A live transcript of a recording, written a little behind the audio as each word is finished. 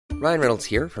Ryan Reynolds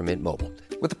here from Mint Mobile.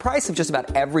 With the price of just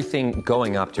about everything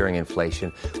going up during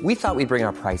inflation, we thought we'd bring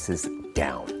our prices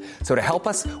down. So to help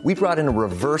us, we brought in a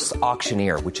reverse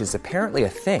auctioneer, which is apparently a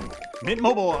thing. Mint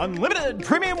Mobile Unlimited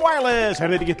Premium Wireless. How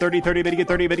to get 30, 30, bit to get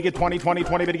 30, bit to get 20, 20,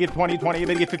 20, bit to get 20, 20,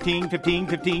 bit to get 15, 15,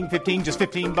 15, 15, just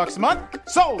 $15 a month?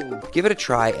 Sold! Give it a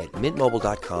try at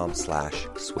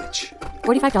mintmobile.com/switch.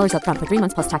 $45 up front for 3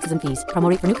 months plus taxes and fees. Promo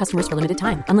rate for new customers for limited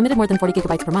time. Unlimited more than 40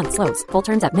 gigabytes per month. Slows full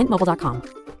terms at mintmobile.com.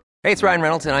 Hey, it's Ryan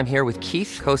Reynolds, and I'm here with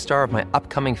Keith, co-star of my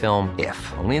upcoming film, If,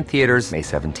 only in theaters May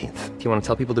 17th. Do you want to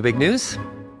tell people the big news?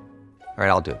 All right,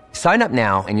 I'll do it. Sign up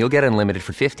now and you'll get unlimited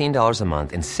for $15 a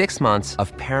month and 6 months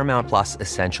of Paramount Plus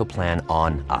Essential Plan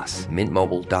on us.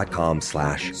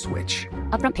 mintmobile.com/switch.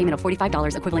 Upfront payment of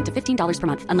 $45 equivalent to $15 per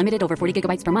month. Unlimited over 40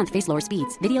 gigabytes per month. Face lower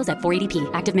speeds. Videos at 480p.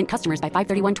 Active Mint customers by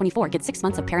 531.24 get 6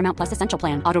 months of Paramount Plus Essential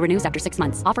Plan. Auto renews after 6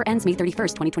 months. Offer ends May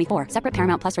 31st, 2024. Separate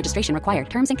Paramount Plus registration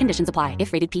required. Terms and conditions apply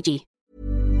if rated PG.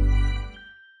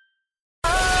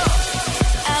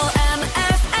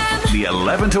 The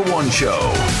 11 to 1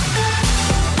 show.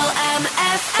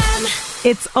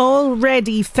 It's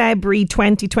already February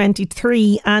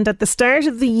 2023, and at the start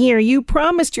of the year you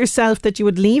promised yourself that you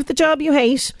would leave the job you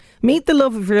hate, meet the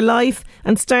love of your life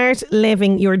and start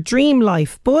living your dream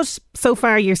life. But so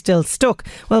far you're still stuck.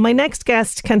 Well, my next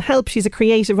guest can help. She's a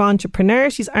creative entrepreneur.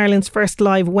 She's Ireland's first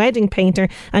live wedding painter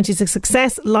and she's a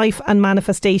success, life and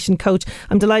manifestation coach.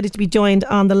 I'm delighted to be joined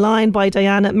on the line by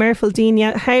Diana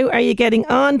Merfaldini. How are you getting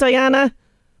on, Diana?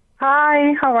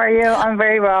 Hi, how are you? I'm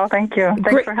very well, thank you.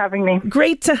 Thanks for having me.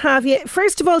 Great to have you.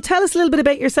 First of all, tell us a little bit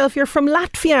about yourself. You're from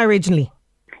Latvia originally.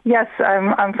 Yes,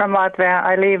 I'm from Latvia.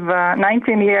 I live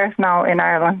 19 years now in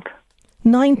Ireland.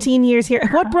 19 years here.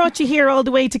 What brought you here all the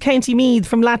way to County Meath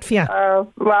from Latvia?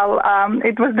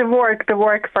 It was the work. The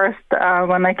work first.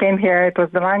 When I came here, it was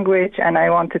the language, and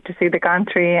I wanted to see the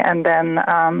country. And then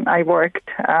I worked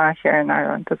here in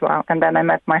Ireland as well. And then I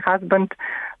met my husband.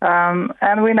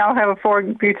 And we now have 4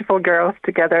 beautiful girls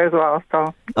together as well.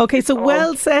 So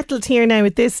well settled here now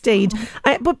at this stage.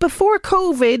 But before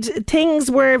COVID, things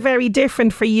were very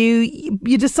different for you.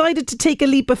 You decided to take a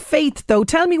leap of faith, though.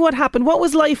 Tell me what happened. What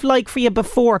was life like for you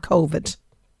before COVID?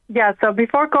 Yeah, so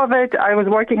before COVID, I was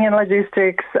working in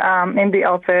logistics in the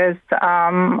office.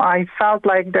 I felt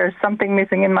like there's something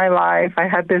missing in my life. I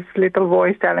had this little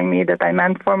voice telling me that I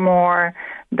meant for more.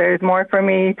 There's more for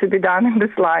me to be done in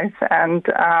this life. And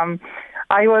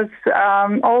I was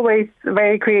always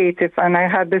very creative, and I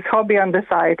had this hobby on the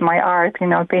side, my art,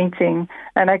 painting.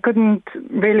 And I couldn't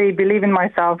really believe in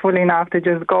myself fully enough to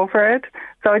just go for it.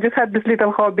 So I just had this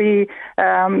little hobby.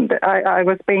 I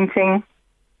was painting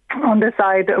on the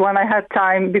side when I had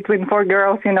time between 4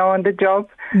 girls, on the job.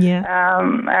 Yeah.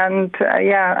 And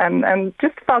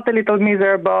just felt a little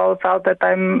miserable, felt that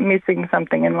I'm missing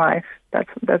something in life. That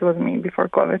was me before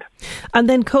COVID. And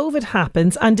then COVID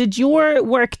happens. And did your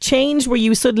work change? Were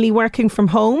you suddenly working from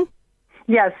home?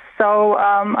 Yes, so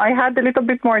I had a little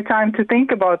bit more time to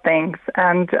think about things.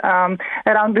 And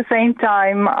around the same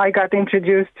time, I got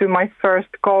introduced to my first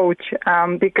coach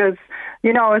because,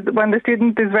 when the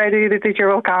student is ready, the teacher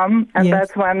will come. And Yes.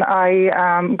 That's when I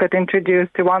got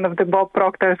introduced to one of the Bob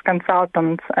Proctor's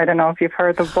consultants. I don't know if you've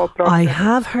heard of Bob Proctor. I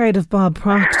have heard of Bob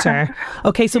Proctor.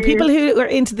 Okay, so people who are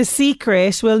into The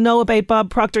Secret will know about Bob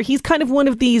Proctor. He's kind of one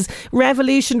of these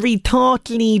revolutionary thought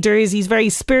leaders. He's a very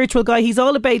spiritual guy. He's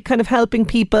all about kind of helping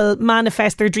people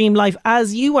manifest their dream life,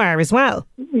 as you are as well.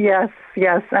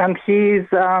 Yes, and he's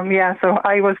so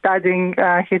I was studying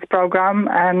his program,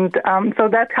 and so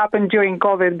that happened during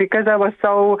COVID because I was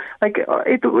so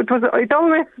it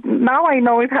always, now I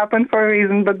know it happened for a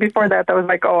reason, but before that I was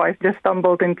like, I just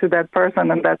stumbled into that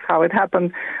person and that's how it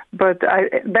happened. But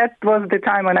that was the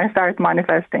time when I started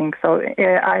manifesting. So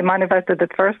I manifested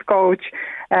that first coach,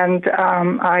 and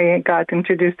I got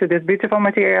introduced to this beautiful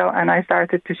material, and I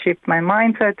started to shift my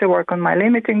mindset to work on my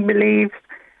limiting beliefs.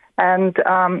 And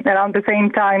around the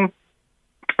same time,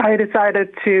 I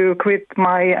decided to quit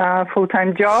my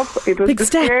full-time job. It was Big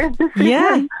step.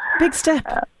 Yeah, big step.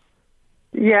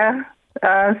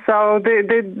 So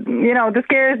the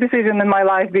scariest decision in my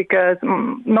life, because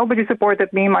nobody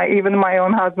supported me. Even my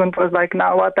own husband was like,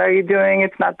 "No, what are you doing?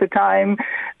 It's not the time."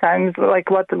 Times like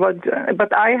what?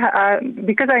 But I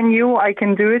because I knew I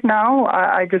can do it now.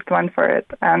 I just went for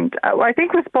it. And I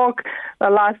think we spoke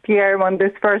last year when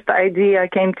this first idea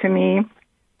came to me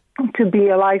to be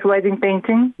a live wedding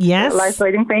painting. Yes, a live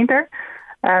wedding painter.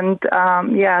 And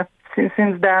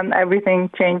since then everything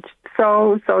changed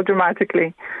so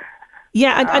dramatically.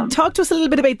 Yeah, and talk to us a little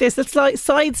bit about this. Let's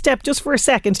sidestep just for a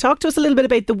second. Talk to us a little bit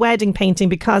about the wedding painting,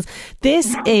 because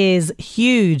this is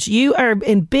huge. You are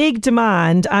in big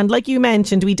demand, and like you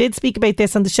mentioned, we did speak about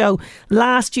this on the show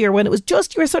last year when it was you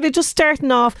were sort of just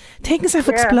starting off. Things have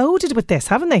exploded with this,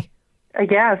 haven't they?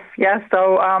 Yes.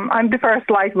 So I'm the first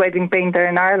light wedding painter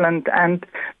in Ireland, and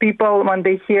people, when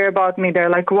they hear about me, they're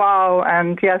like, wow.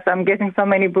 And yes, I'm getting so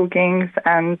many bookings,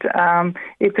 and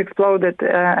it's exploded,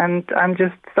 and I'm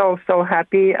just so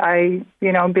happy. I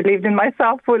believed in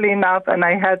myself fully enough, and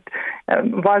I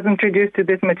was introduced to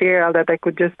this material that I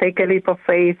could just take a leap of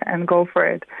faith and go for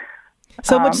it.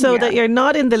 So much so that you're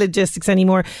not in the logistics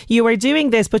anymore. You are doing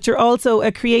this, but you're also a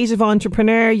creative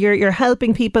entrepreneur. You're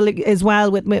helping people as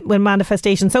well with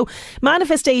manifestation. So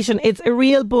manifestation, it's a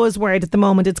real buzzword at the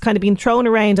moment. It's kind of been thrown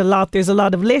around a lot. There's a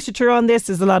lot of literature on this.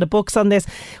 There's a lot of books on this.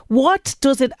 What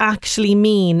does it actually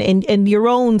mean in your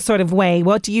own sort of way?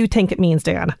 What do you think it means,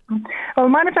 Diana? Well,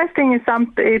 manifesting is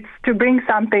it's to bring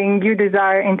something you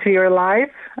desire into your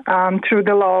life through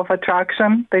the law of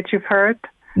attraction that you've heard.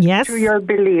 Yes. Through your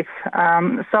belief.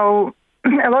 So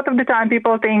a lot of the time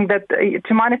people think that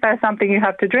to manifest something you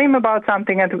have to dream about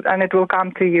something and it will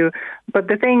come to you. But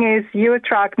the thing is, you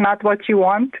attract not what you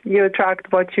want, you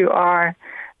attract what you are.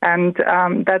 And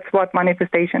that's what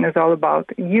manifestation is all about.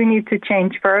 You need to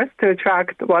change first to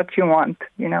attract what you want,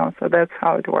 so that's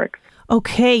how it works.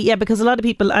 Okay, yeah, because a lot of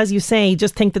people, as you say,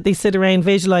 just think that they sit around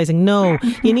visualising. No,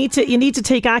 you need to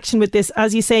take action with this.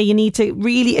 As you say, you need to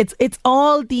really, it's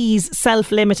all these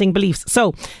self-limiting beliefs.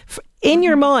 So in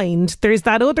your mind, there's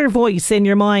that other voice in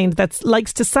your mind that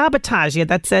likes to sabotage you,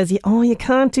 that says, oh, you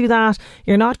can't do that.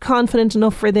 You're not confident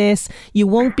enough for this. You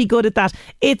won't be good at that.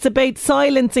 It's about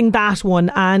silencing that one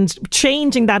and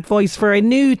changing that voice for a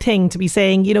new thing to be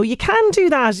saying, you can do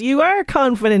that. You are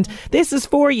confident. This is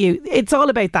for you. It's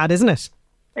all about that, isn't it?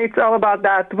 It's all about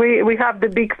that. We have the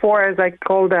big four, as I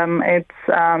call them.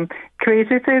 It's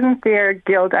criticism, fear,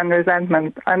 guilt, and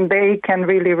resentment, and they can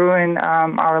really ruin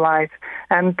our life.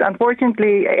 And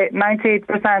unfortunately,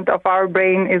 98% of our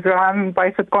brain is run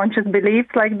by subconscious beliefs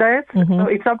like this. Mm-hmm. So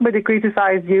if somebody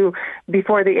criticizes you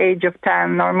before the age of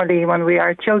 10, normally when we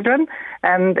are children,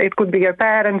 and it could be your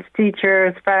parents,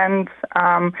 teachers, friends,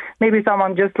 maybe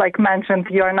someone just mentioned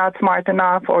you're not smart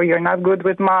enough, or you're not good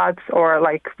with maths, or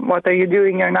what are you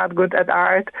doing? You're not good at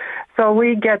art. So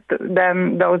we get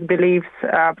then those beliefs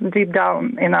deep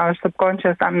down in our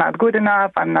subconscious. I'm not good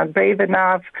enough. I'm not brave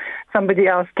enough. Somebody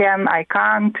else can. I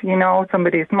can't.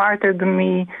 Somebody is smarter than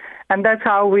me. And that's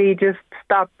how we just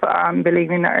stop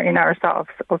believing in ourselves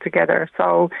altogether.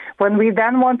 So when we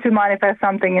then want to manifest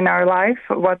something in our life,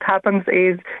 what happens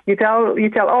is you tell,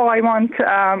 oh, I want,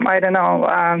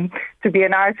 to be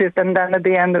an artist. And then at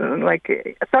the end,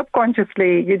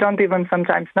 subconsciously, you don't even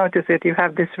sometimes notice it. You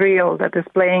have this reel that is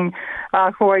playing,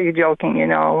 who are you joking?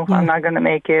 I'm not going to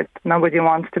make it. Nobody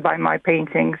wants to buy my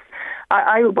paintings.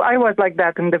 I was like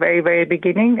that in the very, very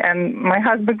beginning, and my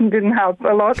husband didn't help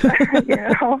a lot.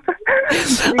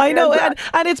 I know,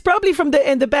 and it's probably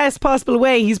in the best possible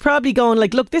way. He's probably going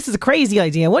look, this is a crazy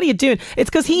idea. What are you doing? It's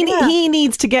because he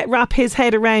needs to wrap his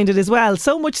head around it as well.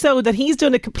 So much so that he's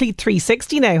done a complete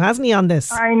 360 now, hasn't he, on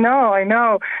this? I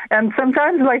know. And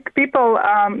sometimes people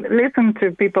listen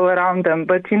to people around them.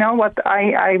 But you know what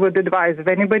I would advise, if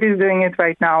anybody's doing it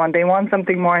right now and they want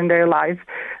something more in their life,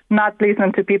 not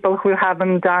listen to people who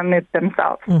haven't done it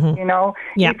themselves. Mm-hmm.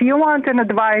 If you want an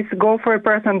advice, go for a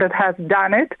person that has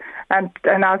done it and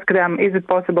ask them, is it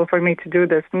possible for me to do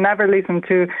this? Never listen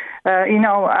to,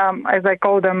 as I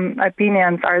call them,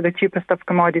 opinions are the cheapest of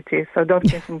commodities. So don't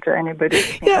listen to anybody.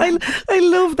 Yeah, I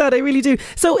love that. I really do.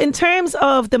 So in terms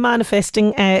of the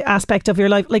manifesting aspect of your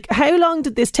life, how long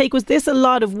did this take? Was this a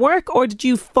lot of work, or did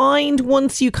you find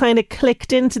once you kind of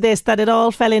clicked into this that it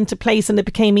all fell into place and it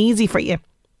became easy for you?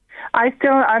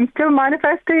 I'm still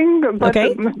manifesting, but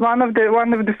okay. one of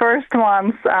the first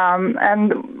ones,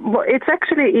 and it's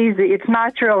actually easy. It's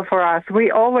natural for us.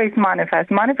 We always manifest.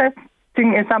 Manifesting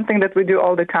is something that we do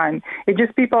all the time. It's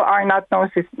just people are not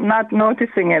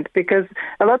noticing it, because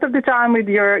a lot of the time with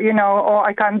your, oh,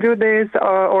 I can't do this,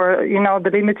 or the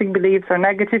limiting beliefs or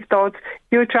negative thoughts,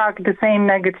 you attract the same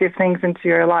negative things into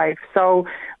your life. So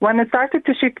when it started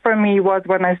to shift for me was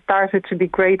when I started to be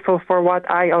grateful for what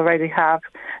I already have.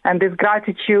 And this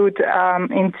gratitude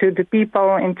into the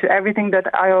people, into everything that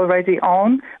I already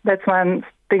own, that's when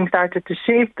things started to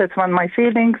shift. That's when my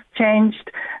feelings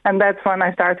changed. And that's when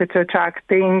I started to attract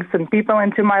things and people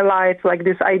into my life. Like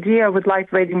this idea with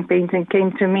life wedding painting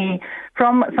came to me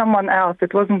from someone else.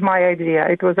 It wasn't my idea.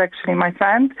 It was actually my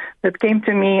friend that came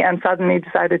to me and suddenly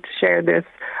decided to share this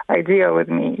idea with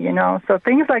me, you know. So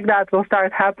things like that will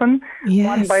start happen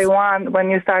one by one when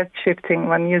you start shifting,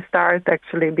 when you start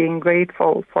actually being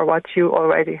grateful for what you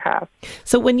already have.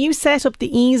 So when you set up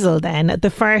the easel then, the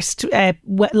first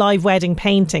live wedding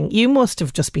painting, you must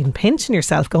have just been pinching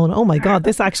yourself going, oh my God,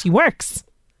 this actually works.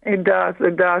 It does.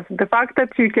 The fact that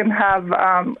you can have,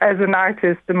 as an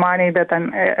artist, the money that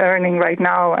I'm earning right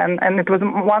now, and it was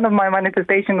one of my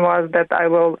manifestation was that I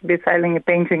will be selling a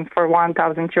painting for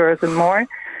 1,000 euros and more.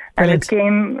 And Brilliant. it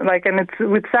came and it's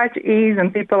with such ease,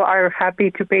 and people are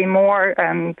happy to pay more,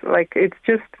 and it's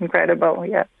just incredible.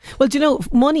 Yeah. Well, do you know,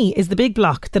 money is the big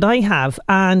block that I have,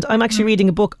 and I'm actually reading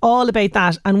a book all about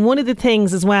that. And one of the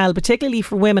things as well, particularly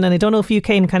for women, and I don't know if you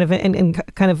came kind of in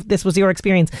kind of this was your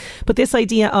experience, but this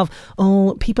idea of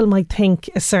people might think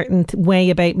a certain way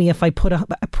about me if I put a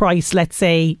price, let's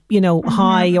say,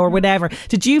 high or whatever.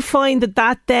 Did you find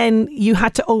that then you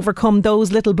had to overcome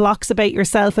those little blocks about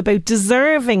yourself, about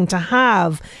deserving to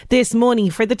have this money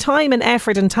for the time and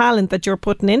effort and talent that you're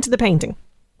putting into the painting?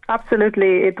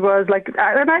 Absolutely. It was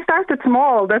and I started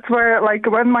small. That's where,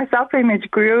 when my self-image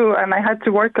grew, and I had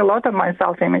to work a lot on my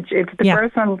self-image. It's the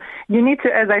person you need to,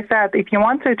 as I said, if you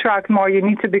want to attract more, you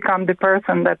need to become the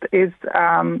person that is,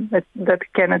 that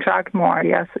can attract more.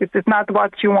 Yes. It's not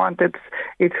what you want.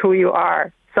 It's who you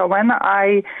are. So when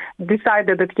I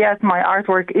decided that, yes, my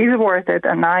artwork is worth it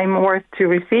and I'm worth to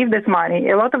receive this money,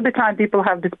 a lot of the time people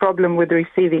have this problem with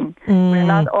receiving. We're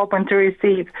not open to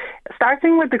receive.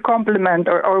 Starting with the compliment,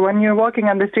 or when you're walking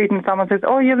on the street and someone says,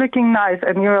 oh, you're looking nice,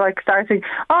 and you're starting,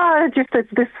 it's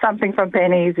this something from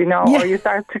pennies, or you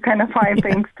start to kind of find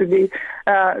things to be,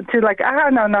 no.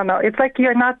 It's like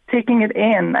you're not taking it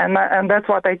in. And that's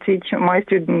what I teach my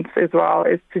students as well,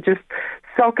 is to just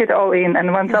soak it all in,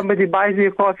 and when somebody buys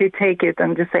you coffee, take it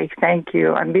and just say thank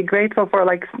you and be grateful for,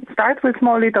 start with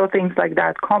small little things like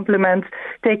that, compliments,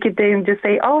 take it in, just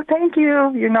say, oh, thank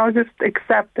you, just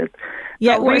accept it.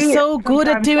 Yeah, we're so good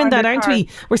at doing that, aren't we?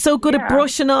 We're so good at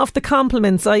brushing off the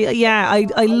compliments. I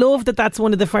love that that's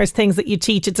one of the first things that you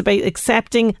teach. It's about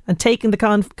accepting and taking the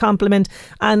compliment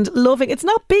and loving. It's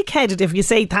not big-headed if you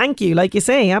say thank you, like you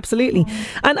say, absolutely.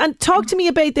 And talk to me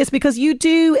about this, because you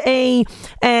do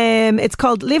it's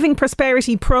called Living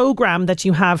Prosperity program that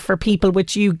you have for people,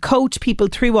 which you coach people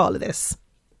through all of this.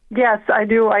 Yes, I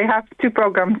do. I have two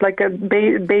programs, a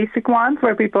basic one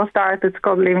where people start. It's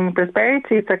called Living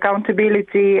Prosperity. It's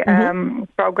accountability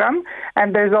program.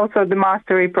 And there's also the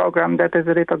Mastery program that is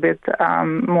a little bit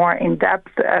more in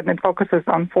depth, and it focuses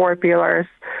on 4 pillars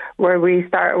where we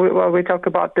talk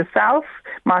about the self,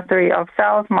 mastery of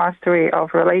self, mastery of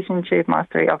relationship,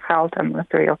 mastery of health, and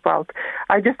mastery of wealth.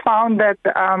 I just found that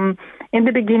in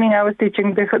the beginning I was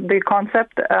teaching the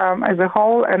concept as a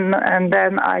whole, and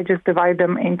then I just divide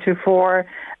them into 4,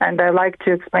 and I like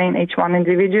to explain each one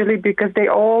individually because they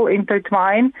all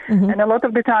intertwine. And a lot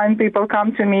of the time people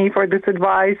come to me for this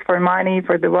advice, for money,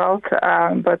 for the wealth,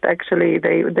 but actually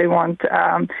they want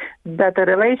better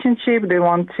relationship, they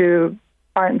want to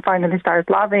finally start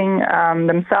loving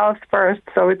themselves first.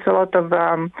 So it's a lot of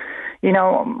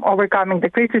overcoming the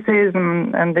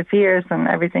criticism and the fears and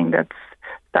everything that's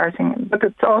starting, but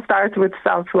it all starts with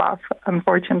self-love,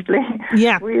 unfortunately.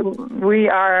 Yeah. We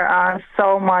are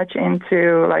so much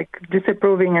into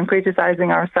disapproving and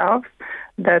criticizing ourselves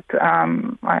that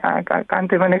I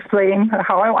can't even explain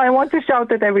how I want to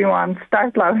shout at everyone,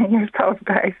 start loving yourself,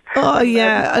 guys. Oh,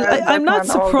 yeah. I'm not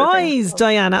surprised,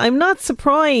 Diana. I'm not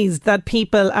surprised that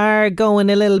people are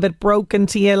going a little bit broken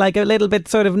to you, a little bit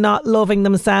sort of not loving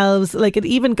themselves. It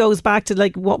even goes back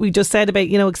to what we just said about,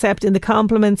 accepting the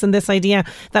compliments and this idea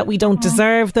that we don't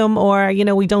deserve them, or,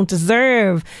 we don't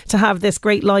deserve to have this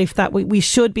great life that we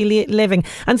should be living.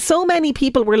 And so many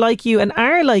people were like you and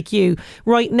are like you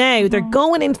right now. They're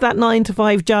going into that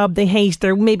 9-to-5 job they hate.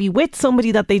 They're maybe with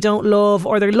somebody that they don't love,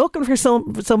 or they're looking for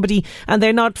somebody and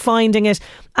they're not finding it.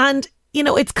 And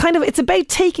it's about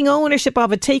taking ownership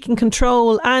of it, taking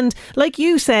control. And like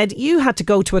you said, you had to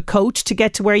go to a coach to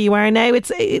get to where you are now.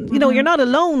 You're not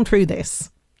alone through this.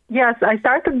 Yes, I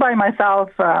started by myself,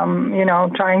 trying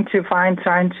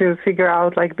to figure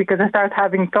out, because I started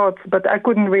having thoughts, but I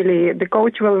couldn't really, the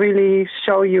coach will really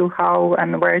show you how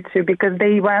and where to, because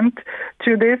they went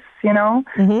through this, and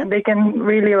they can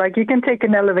really, you can take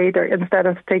an elevator instead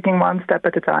of taking one step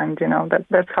at a time,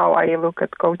 that's how I look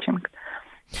at coaching.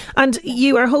 And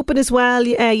you are hoping as well,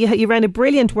 you ran a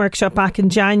brilliant workshop back in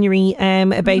January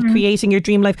about creating your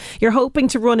dream life. You're hoping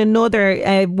to run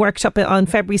another workshop on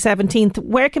February 17th.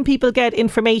 Where can people get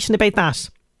information about that?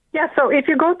 Yeah, so if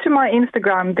you go to my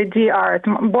Instagram, The G Art,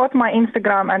 both my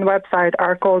Instagram and website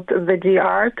are called The G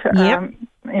Art. Yep.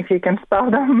 If you can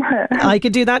spell them. I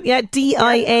could do that, yeah.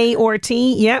 DIART,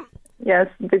 yeah. Yes,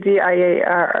 the GIA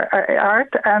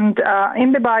art. And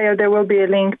in the bio, there will be a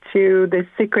link to the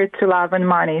Secret to Love and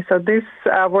Money. So this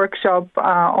workshop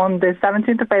on the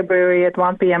 17th of February at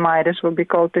 1 p.m. Irish will be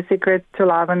called The Secret to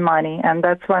Love and Money. And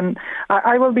that's when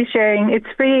I will be sharing. It's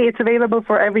free. It's available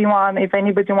for everyone. If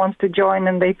anybody wants to join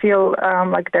and they feel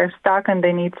like they're stuck and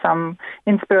they need some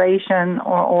inspiration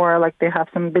or like they have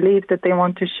some beliefs that they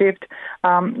want to shift,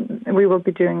 we will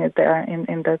be doing it there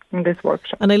in this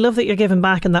workshop. And I love that you're giving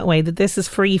back in that way, that this is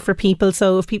free for people.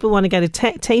 So if people want to get a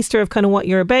taster of kind of what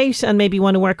you're about and maybe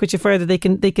want to work with you further, they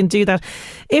can do that.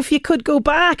 If you could go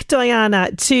back,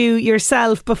 Diana, to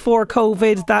yourself before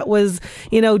COVID, that was,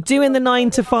 doing the 9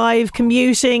 to 5,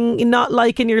 commuting, not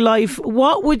liking your life,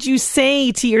 what would you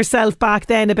say to yourself back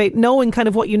then about knowing kind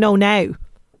of what you know now?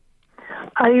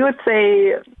 I would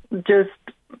say just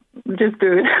do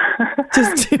it.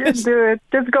 Just do it.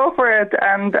 Just go for it.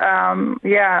 And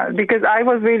because I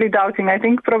was really doubting. I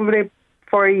think probably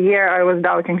for a year I was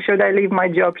doubting, should I leave my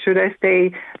job? Should I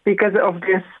stay? Because of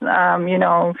this,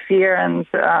 fear. And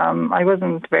I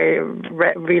wasn't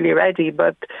really ready.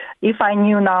 But if I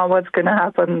knew now what's going to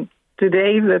happen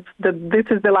today, that this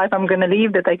is the life I'm going to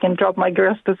live, that I can drop my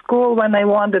girls to school when I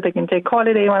want, that I can take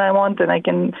holiday when I want, and I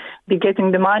can be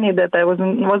getting the money that I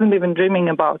wasn't even dreaming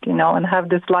about, and have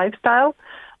this lifestyle,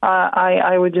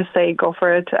 I would just say go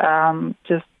for it.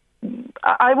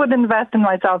 I would invest in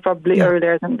myself probably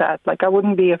earlier than that. Like I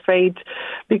wouldn't be afraid,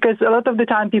 because a lot of the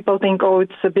time people think, oh,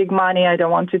 it's a big money, I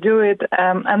don't want to do it.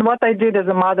 And what I did as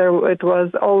a mother, it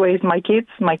was always my kids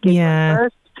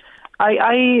first.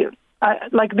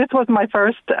 This was my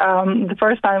the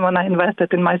first time when I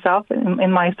invested in myself,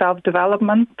 in my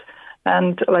self-development.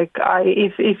 And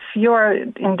if you're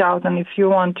in doubt and if you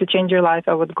want to change your life,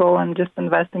 I would go and just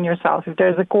invest in yourself. If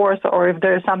there's a course or if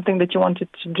there's something that you wanted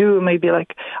to do, maybe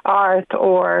like art,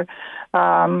 or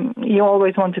you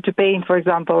always wanted to paint, for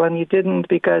example, and you didn't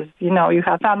because, you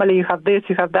have family, you have this,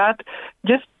 you have that,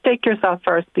 just take yourself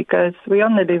first, because we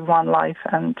only live one life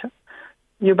and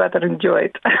you better enjoy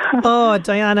it. Oh,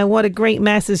 Diana, what a great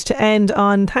message to end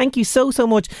on. Thank you so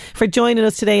much for joining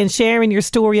us today and sharing your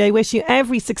story. I wish you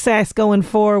every success going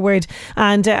forward,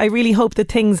 and I really hope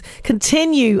that things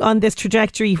continue on this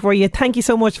trajectory for you. Thank you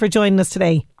so much for joining us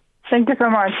today. Thank you so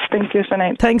much. Thank you,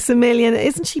 Sinead. Thanks a million.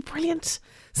 Isn't she brilliant?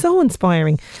 So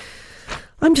inspiring.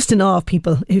 I'm just in awe of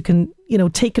people who can,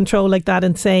 take control like that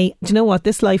and say, do you know what,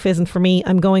 this life isn't for me.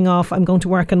 I'm going off. I'm going to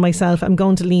work on myself. I'm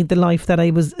going to lead the life that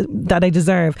I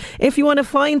deserve. If you want to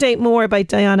find out more about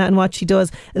Diana and what she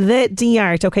does, The D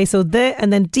Art. Okay, so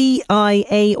and then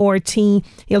DIART.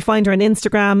 You'll find her on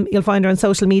Instagram. You'll find her on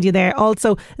social media there.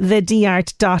 Also,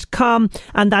 thedart.com.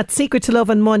 And that Secret to Love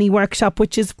and Money workshop,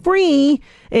 which is free,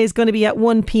 is going to be at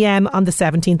 1 p.m. on the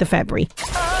 17th of February.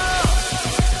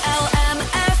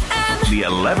 The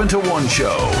 11 to 1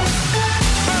 show.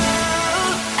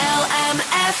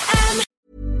 LMFM.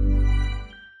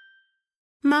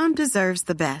 Mom deserves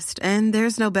the best, and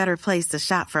there's no better place to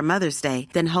shop for Mother's Day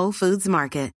than Whole Foods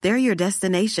Market. They're your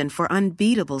destination for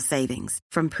unbeatable savings,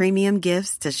 from premium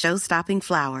gifts to show-stopping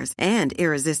flowers and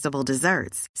irresistible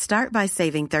desserts. Start by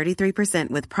saving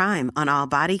 33% with Prime on all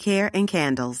body care and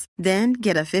candles. Then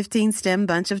get a 15-stem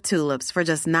bunch of tulips for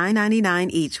just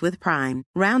 $9.99 each with Prime.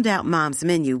 Round out Mom's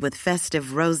menu with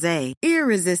festive rosé,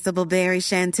 irresistible berry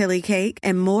chantilly cake,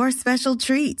 and more special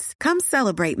treats. Come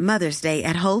celebrate Mother's Day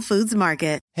at Whole Foods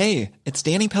Market. Hey, it's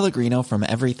Danny Pellegrino from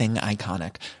Everything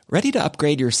Iconic. Ready to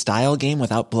upgrade your style game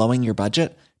without blowing your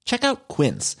budget? Check out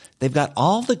Quince. They've got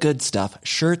all the good stuff,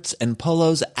 shirts and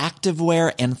polos,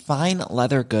 activewear, and fine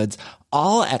leather goods,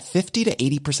 all at 50 to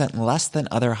 80% less than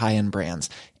other high-end brands.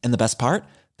 And the best part?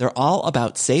 They're all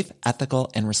about safe,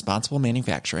 ethical, and responsible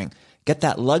manufacturing. Get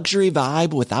that luxury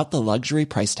vibe without the luxury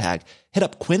price tag. Hit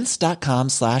up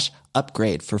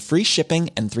quince.com/upgrade for free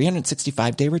shipping and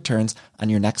 365-day returns on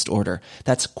your next order.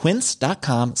 That's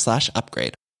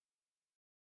quince.com/upgrade.